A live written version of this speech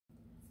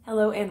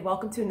Hello and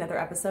welcome to another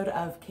episode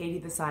of Katie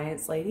the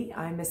Science Lady.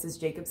 I'm Mrs.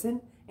 Jacobson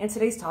and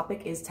today's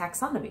topic is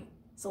taxonomy.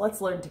 So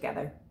let's learn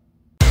together.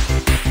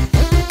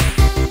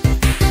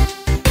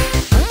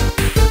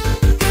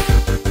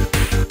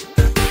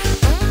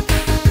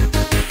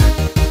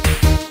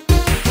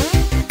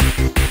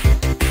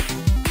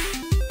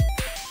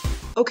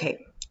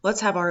 Okay,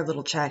 let's have our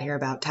little chat here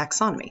about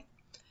taxonomy.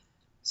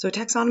 So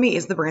taxonomy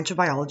is the branch of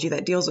biology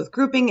that deals with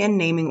grouping and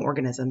naming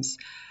organisms.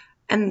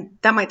 And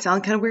that might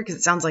sound kind of weird because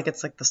it sounds like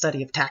it's like the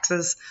study of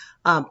taxes,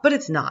 but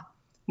it's not.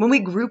 When we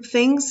group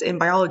things in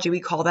biology, we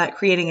call that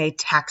creating a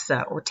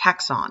taxa or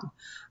taxon.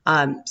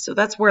 So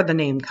that's where the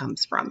name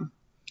comes from.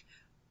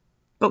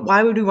 But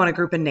why would we want to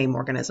group and name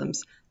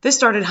organisms? This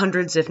started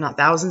hundreds, if not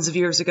thousands of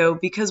years ago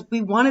because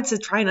we wanted to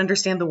try and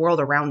understand the world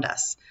around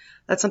us.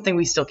 That's something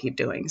we still keep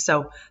doing.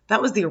 So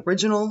that was the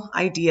original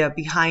idea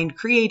behind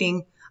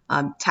creating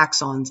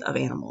taxons of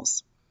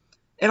animals.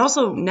 It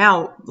also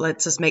now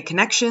lets us make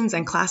connections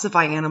and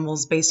classify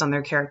animals based on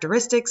their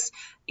characteristics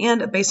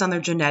and based on their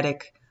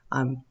genetic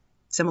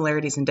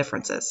similarities and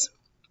differences.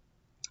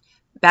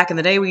 Back in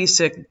the day, we used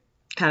to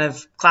kind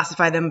of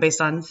classify them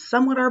based on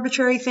somewhat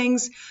arbitrary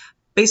things,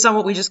 based on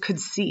what we just could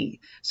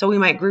see. So we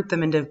might group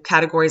them into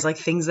categories like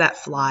things that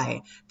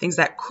fly, things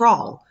that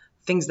crawl,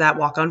 things that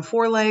walk on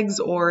four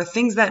legs, or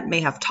things that may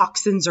have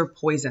toxins or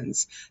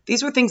poisons.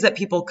 These were things that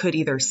people could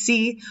either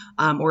see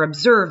or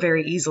observe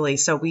very easily,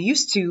 so we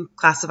used to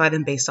classify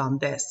them based on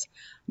this.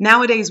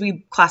 Nowadays,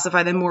 we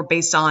classify them more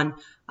based on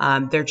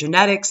their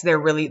genetics,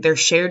 their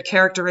shared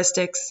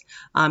characteristics,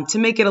 to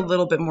make it a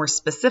little bit more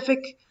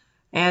specific,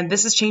 and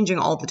this is changing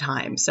all the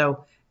time.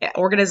 So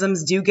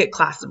organisms do get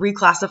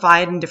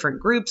reclassified in different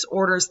groups,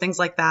 orders, things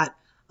like that,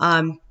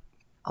 a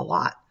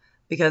lot,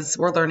 because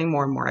we're learning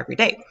more and more every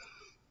day.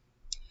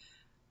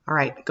 All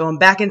right, going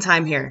back in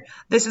time here.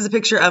 This is a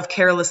picture of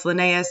Carolus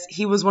Linnaeus.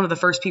 He was one of the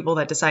first people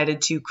that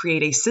decided to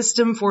create a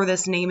system for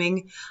this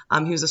naming.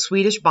 He was a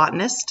Swedish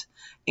botanist,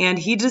 and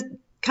he just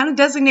kind of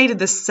designated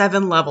this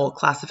 7-level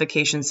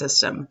classification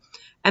system.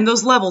 And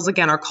those levels,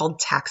 again, are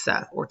called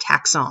taxa or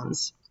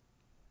taxons.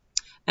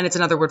 And it's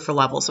another word for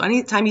level. So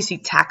anytime you see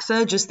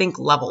taxa, just think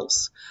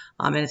levels,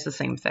 and it's the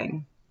same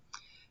thing.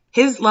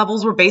 His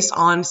levels were based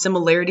on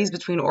similarities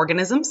between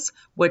organisms,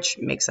 which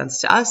makes sense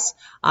to us,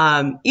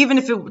 even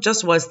if it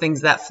just was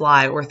things that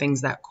fly or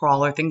things that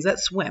crawl or things that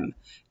swim.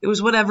 It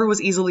was whatever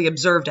was easily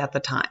observed at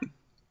the time.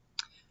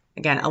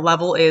 Again, a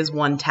level is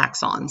one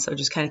taxon, so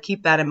just kind of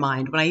keep that in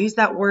mind. When I use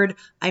that word,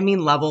 I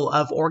mean level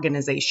of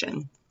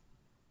organization.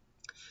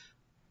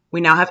 We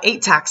now have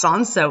 8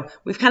 taxons, so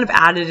we've kind of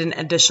added an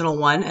additional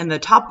one, and the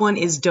top one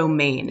is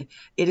domain.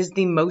 It is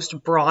the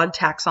most broad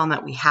taxon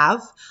that we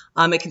have.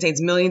 It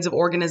contains millions of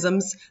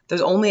organisms. There's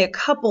only a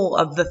couple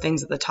of the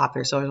things at the top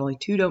here, so there's only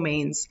 2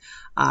 domains,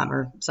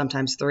 or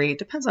sometimes 3. It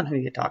depends on who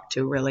you talk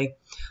to, really.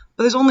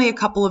 But there's only a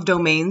couple of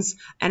domains,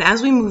 and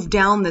as we move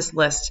down this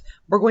list,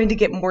 we're going to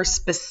get more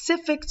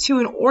specific to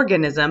an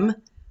organism,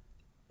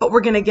 but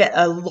we're going to get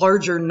a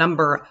larger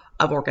number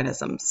of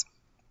organisms.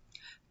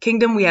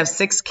 Kingdom, we have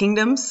 6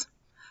 kingdoms.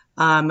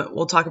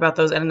 We'll talk about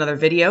those in another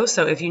video.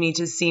 So if you need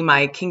to see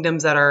my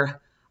kingdoms that are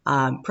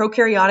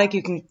prokaryotic,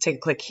 you can take a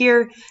click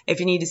here. If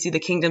you need to see the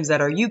kingdoms that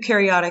are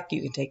eukaryotic,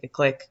 you can take a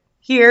click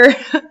here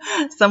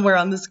somewhere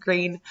on the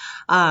screen.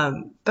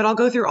 But I'll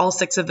go through all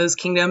 6 of those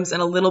kingdoms in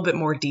a little bit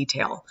more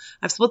detail.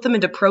 I've split them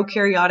into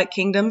prokaryotic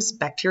kingdoms,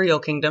 bacterial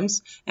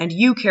kingdoms, and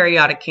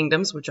eukaryotic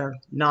kingdoms, which are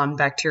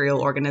non-bacterial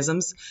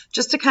organisms,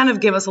 just to kind of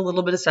give us a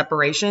little bit of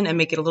separation and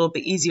make it a little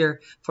bit easier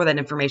for that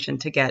information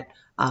to get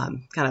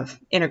kind of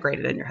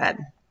integrated in your head.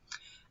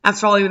 After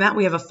following that,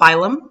 we have a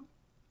phylum.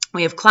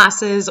 We have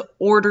classes,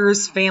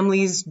 orders,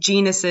 families,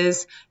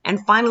 genuses,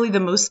 and finally the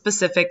most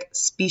specific,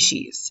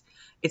 species.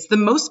 It's the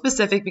most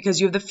specific because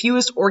you have the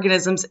fewest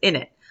organisms in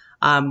it.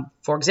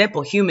 For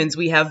example, humans,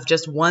 we have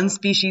just 1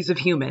 species of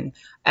human.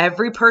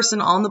 Every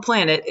person on the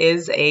planet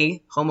is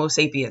a Homo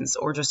sapiens,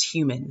 or just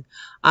human.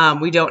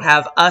 We don't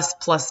have us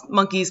plus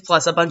monkeys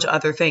plus a bunch of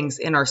other things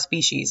in our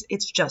species.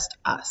 It's just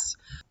us.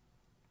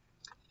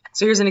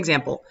 So here's an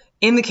example.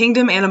 In the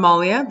kingdom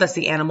Animalia, that's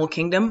the animal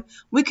kingdom,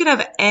 we could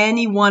have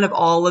any one of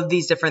all of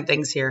these different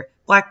things here.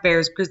 Black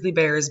bears, grizzly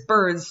bears,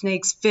 birds,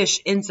 snakes, fish,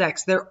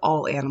 insects, they're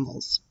all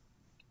animals.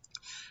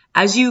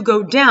 As you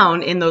go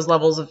down in those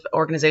levels of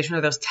organization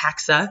or those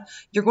taxa,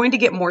 you're going to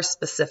get more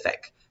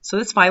specific. So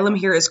this phylum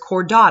here is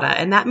Chordata,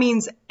 and that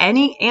means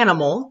any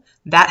animal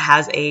that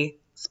has a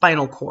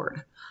spinal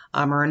cord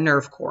or a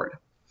nerve cord.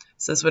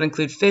 So this would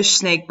include fish,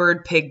 snake,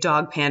 bird, pig,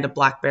 dog, panda,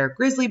 black bear,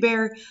 grizzly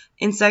bear.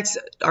 Insects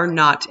are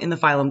not in the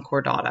phylum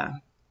Chordata.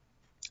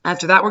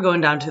 After that, we're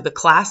going down to the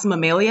class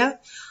Mammalia.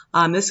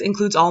 This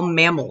includes all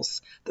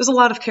mammals. There's a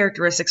lot of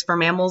characteristics for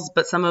mammals,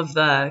 but some of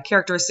the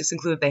characteristics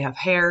include that they have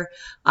hair,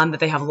 that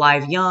they have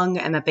live young,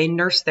 and that they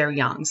nurse their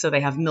young, so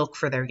they have milk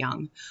for their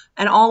young.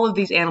 And all of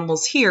these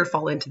animals here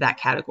fall into that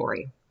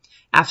category.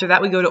 After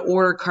that, we go to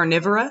order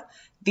Carnivora.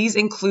 These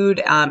include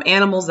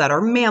animals that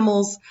are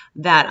mammals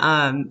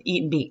that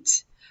eat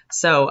meat.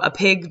 So a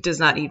pig does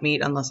not eat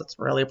meat unless it's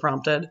really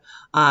prompted.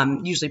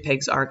 Usually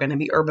pigs are going to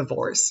be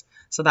herbivores.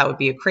 So that would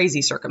be a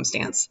crazy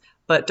circumstance.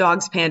 But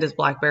dogs, pandas,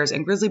 black bears,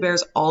 and grizzly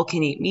bears all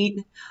can eat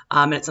meat,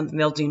 and it's something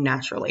they'll do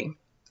naturally.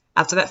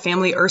 After that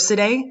family,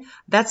 Ursidae,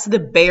 that's the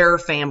bear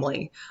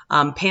family.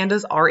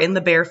 Pandas are in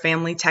the bear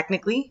family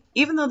technically.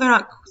 Even though they're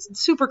not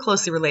super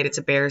closely related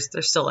to bears,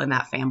 they're still in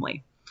that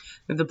family.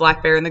 We have the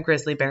black bear and the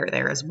grizzly bear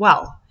there as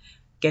well.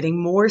 Getting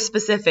more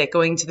specific,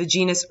 going to the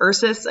genus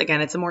Ursus.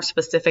 Again, it's a more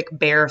specific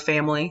bear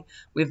family.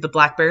 We have the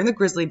black bear and the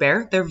grizzly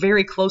bear. They're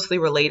very closely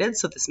related,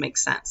 so this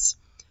makes sense.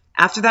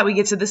 After that, we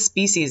get to the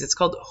species. It's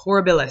called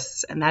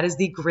Horribilis, and that is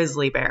the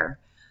grizzly bear.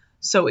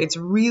 So it's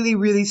really,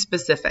 really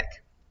specific.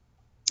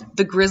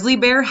 The grizzly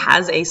bear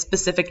has a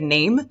specific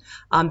name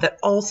that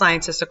all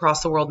scientists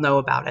across the world know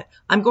about it.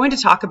 I'm going to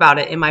talk about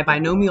it in my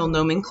binomial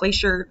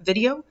nomenclature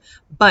video,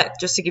 but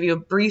just to give you a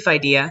brief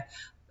idea,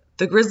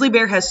 the grizzly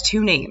bear has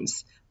two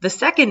names. The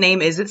second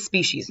name is its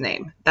species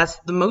name. That's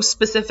the most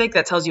specific.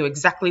 That tells you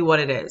exactly what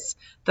it is.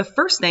 The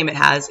first name it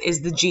has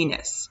is the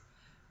genus.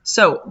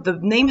 So the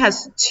name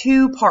has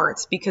two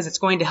parts because it's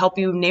going to help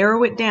you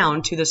narrow it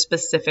down to the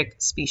specific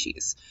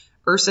species.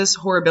 Ursus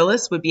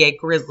horribilis would be a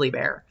grizzly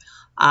bear.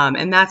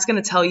 And that's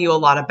going to tell you a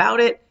lot about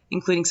it,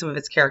 including some of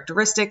its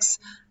characteristics.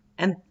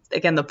 And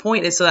again, the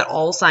point is so that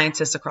all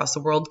scientists across the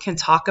world can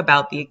talk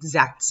about the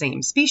exact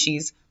same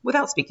species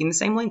without speaking the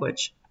same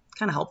language.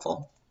 Kind of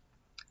helpful.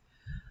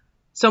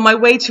 So my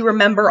way to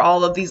remember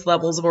all of these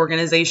levels of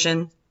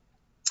organization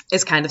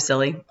is kind of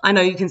silly. I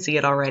know you can see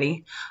it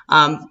already,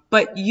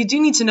 but you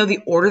do need to know the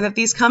order that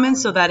these come in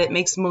so that it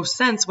makes most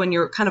sense when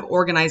you're kind of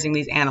organizing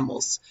these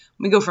animals.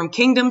 We go from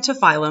kingdom to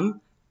phylum,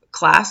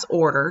 class,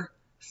 order,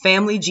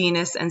 family,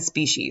 genus, and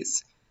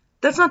species.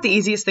 That's not the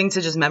easiest thing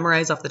to just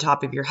memorize off the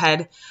top of your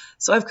head,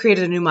 so I've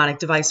created a mnemonic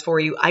device for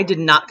you. I did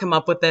not come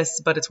up with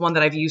this, but it's one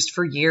that I've used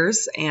for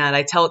years, and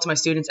I tell it to my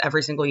students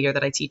every single year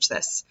that I teach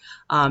this.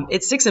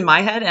 It sticks in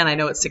my head, and I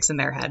know it sticks in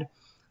their head.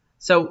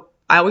 So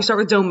I always start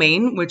with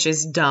domain, which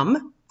is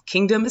dumb,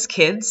 kingdom is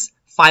kids,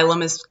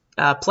 phylum is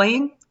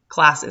playing,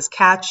 class is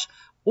catch,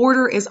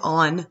 order is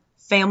on,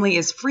 family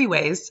is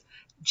freeways,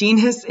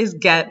 genus is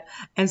get,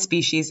 and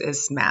species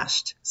is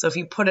smashed. So if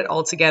you put it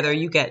all together,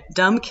 you get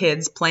dumb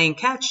kids playing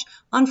catch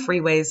on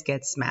freeways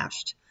get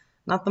smashed.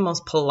 Not the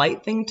most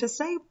polite thing to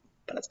say,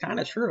 but it's kind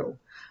of true.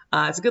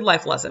 It's a good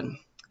life lesson.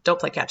 Don't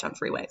play catch on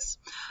freeways.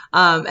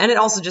 And it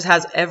also just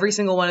has every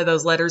single one of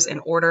those letters in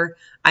order.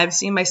 I've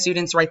seen my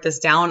students write this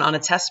down on a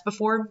test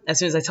before. As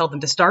soon as I tell them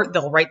to start,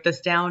 they'll write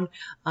this down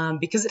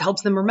because it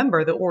helps them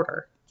remember the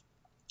order.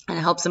 And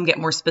it helps them get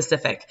more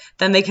specific.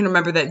 Then they can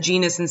remember that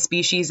genus and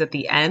species at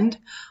the end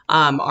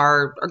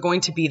are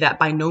going to be that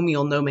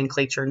binomial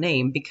nomenclature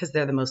name because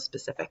they're the most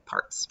specific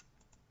parts.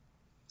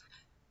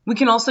 We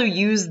can also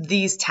use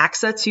these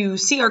taxa to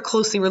see our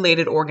closely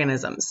related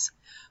organisms.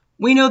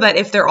 We know that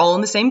if they're all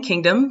in the same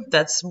kingdom,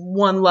 that's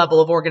one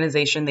level of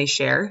organization they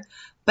share.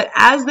 But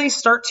as they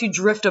start to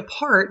drift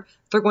apart,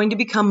 they're going to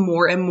become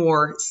more and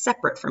more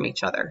separate from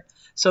each other.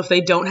 So if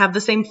they don't have the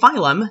same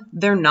phylum,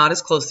 they're not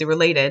as closely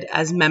related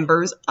as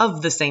members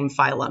of the same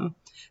phylum.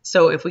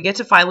 So if we get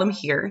to phylum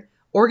here,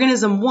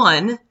 organism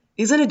 1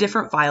 is in a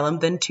different phylum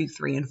than 2,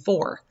 3, and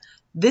 4.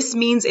 This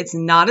means it's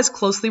not as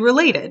closely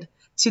related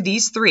to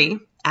these three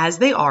as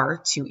they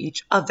are to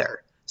each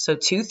other. So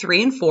 2,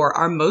 3, and 4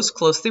 are most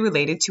closely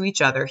related to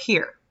each other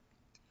here.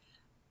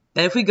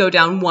 Then if we go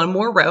down one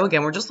more row,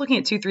 again, we're just looking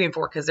at 2, 3, and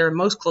 4 because they're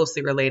most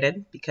closely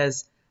related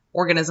because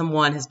organism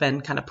 1 has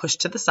been kind of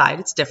pushed to the side.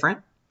 It's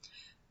different.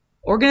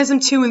 Organism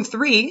 2 and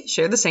 3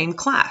 share the same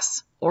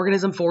class.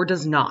 Organism 4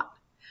 does not.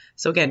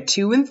 So again,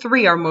 2 and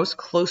 3 are most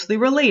closely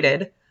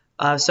related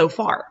so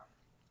far.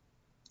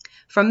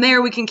 From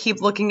there, we can keep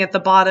looking at the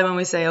bottom and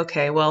we say,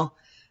 okay, well,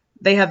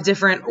 they have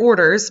different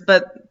orders,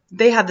 but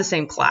they have the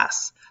same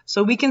class.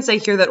 So we can say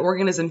here that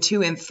organism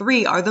 2 and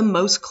 3 are the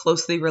most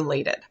closely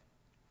related.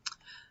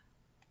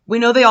 We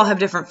know they all have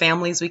different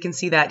families. We can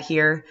see that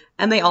here.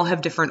 And they all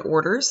have different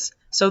orders.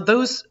 So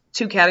those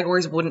two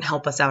categories wouldn't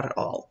help us out at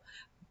all.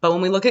 But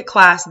when we look at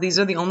class, these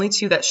are the only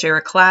two that share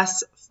a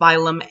class,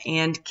 phylum,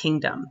 and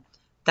kingdom.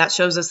 That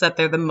shows us that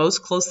they're the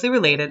most closely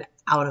related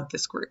out of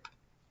this group.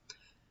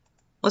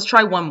 Let's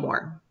try one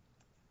more.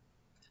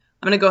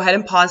 I'm going to go ahead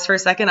and pause for a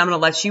second. I'm going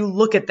to let you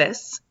look at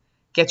this,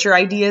 get your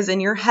ideas in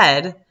your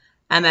head,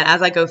 and then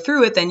as I go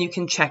through it, then you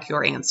can check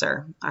your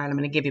answer. All right, I'm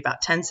going to give you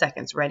about 10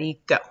 seconds.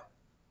 Ready, go.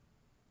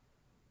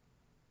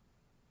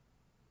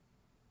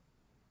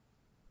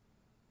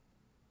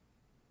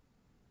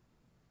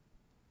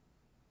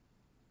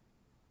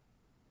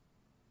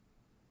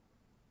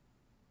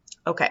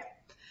 Okay,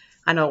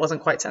 I know it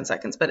wasn't quite 10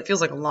 seconds, but it feels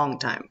like a long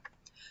time.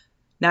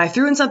 Now I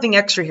threw in something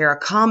extra here, a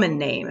common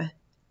name.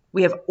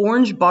 We have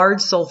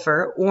orange-barred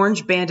sulfur,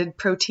 orange-banded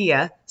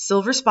protea,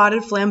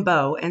 silver-spotted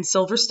flambeau, and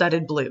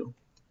silver-studded blue.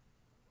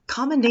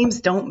 Common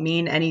names don't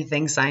mean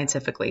anything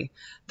scientifically.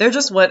 They're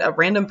just what a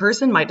random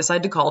person might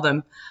decide to call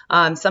them.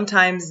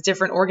 Sometimes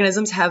different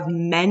organisms have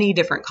many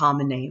different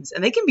common names,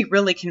 and they can be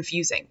really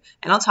confusing.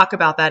 And I'll talk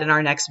about that in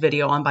our next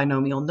video on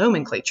binomial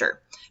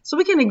nomenclature. So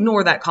we can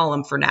ignore that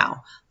column for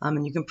now,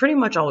 and you can pretty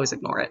much always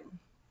ignore it.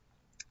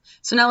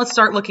 So now let's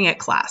start looking at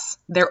class.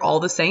 They're all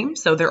the same,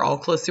 so they're all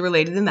closely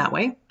related in that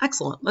way.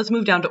 Excellent. Let's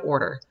move down to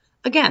order.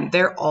 Again,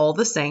 they're all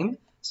the same,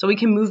 so we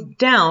can move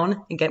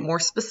down and get more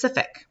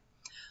specific.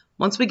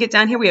 Once we get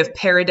down here, we have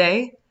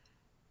Paridae,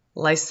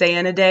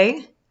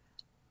 Lycaenidae,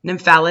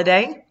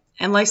 Nymphalidae,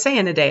 and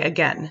Lycaenidae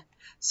again.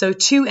 So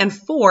 2 and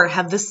 4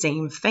 have the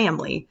same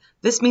family.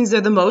 This means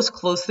they're the most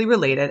closely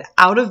related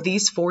out of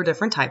these 4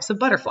 different types of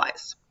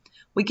butterflies.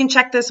 We can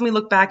check this when we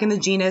look back in the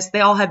genus.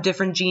 They all have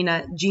different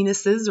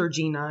genuses or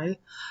geni,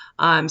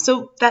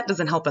 so that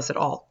doesn't help us at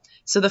all.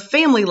 So the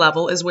family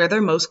level is where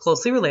they're most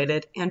closely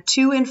related, and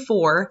 2 and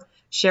 4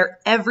 share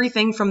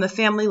everything from the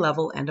family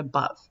level and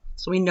above.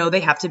 So we know they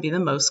have to be the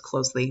most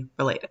closely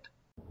related.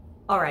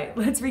 All right,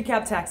 let's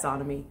recap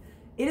taxonomy.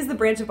 It is the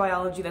branch of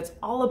biology that's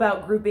all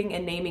about grouping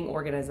and naming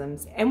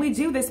organisms, and we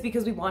do this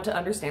because we want to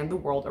understand the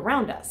world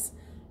around us.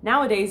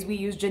 Nowadays, we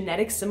use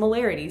genetic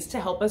similarities to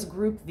help us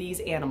group these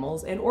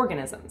animals and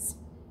organisms.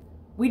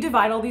 We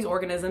divide all these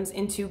organisms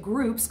into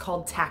groups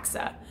called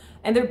taxa,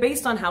 and they're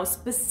based on how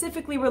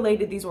specifically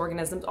related these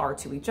organisms are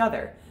to each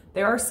other.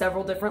 There are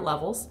several different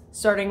levels,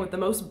 starting with the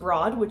most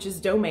broad, which is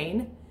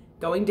domain,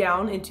 going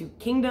down into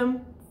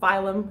kingdom,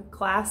 phylum,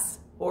 class,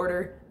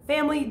 order,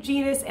 family,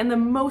 genus, and the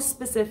most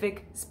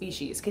specific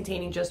species,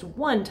 containing just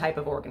one type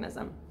of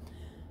organism.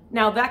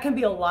 Now, that can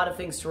be a lot of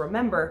things to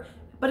remember,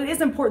 but it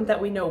is important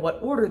that we know what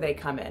order they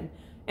come in.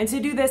 And to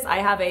do this, I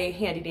have a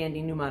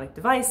handy-dandy mnemonic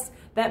device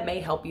that may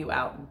help you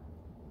out.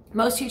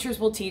 Most teachers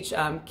will teach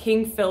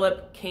King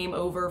Philip came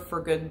over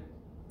for good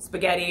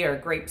spaghetti or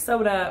grape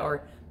soda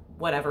or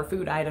whatever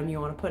food item you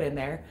want to put in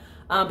there.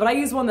 But I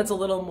use one that's a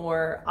little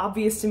more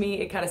obvious to me.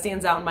 It kind of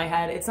stands out in my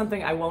head. It's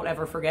something I won't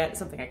ever forget,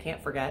 something I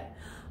can't forget.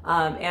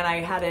 And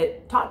I had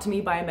it taught to me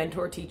by a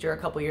mentor teacher a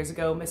couple years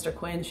ago, Mr.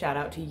 Quinn, shout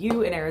out to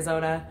you in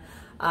Arizona.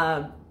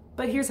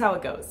 But here's how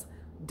it goes.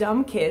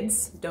 Dumb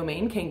kids,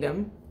 domain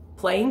kingdom,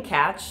 playing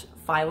catch,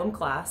 phylum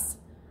class,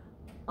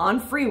 on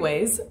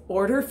freeways,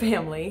 order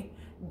family,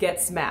 get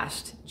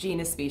smashed,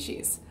 genus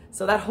species.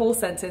 So that whole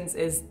sentence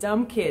is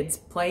dumb kids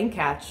playing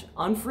catch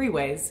on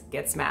freeways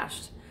get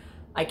smashed.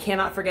 I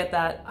cannot forget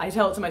that. I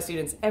tell it to my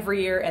students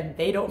every year and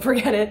they don't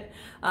forget it.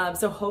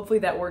 So hopefully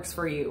that works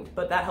for you,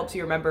 but that helps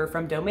you remember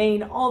from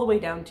domain all the way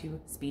down to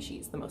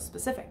species, the most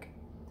specific.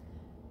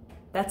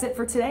 That's it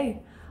for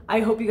today. I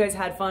hope you guys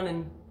had fun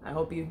and I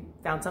hope you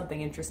found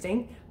something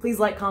interesting. Please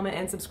like, comment,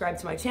 and subscribe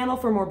to my channel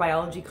for more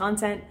biology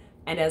content.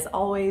 And as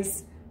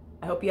always,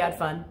 I hope you had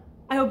fun.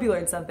 I hope you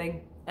learned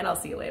something, and I'll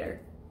see you later.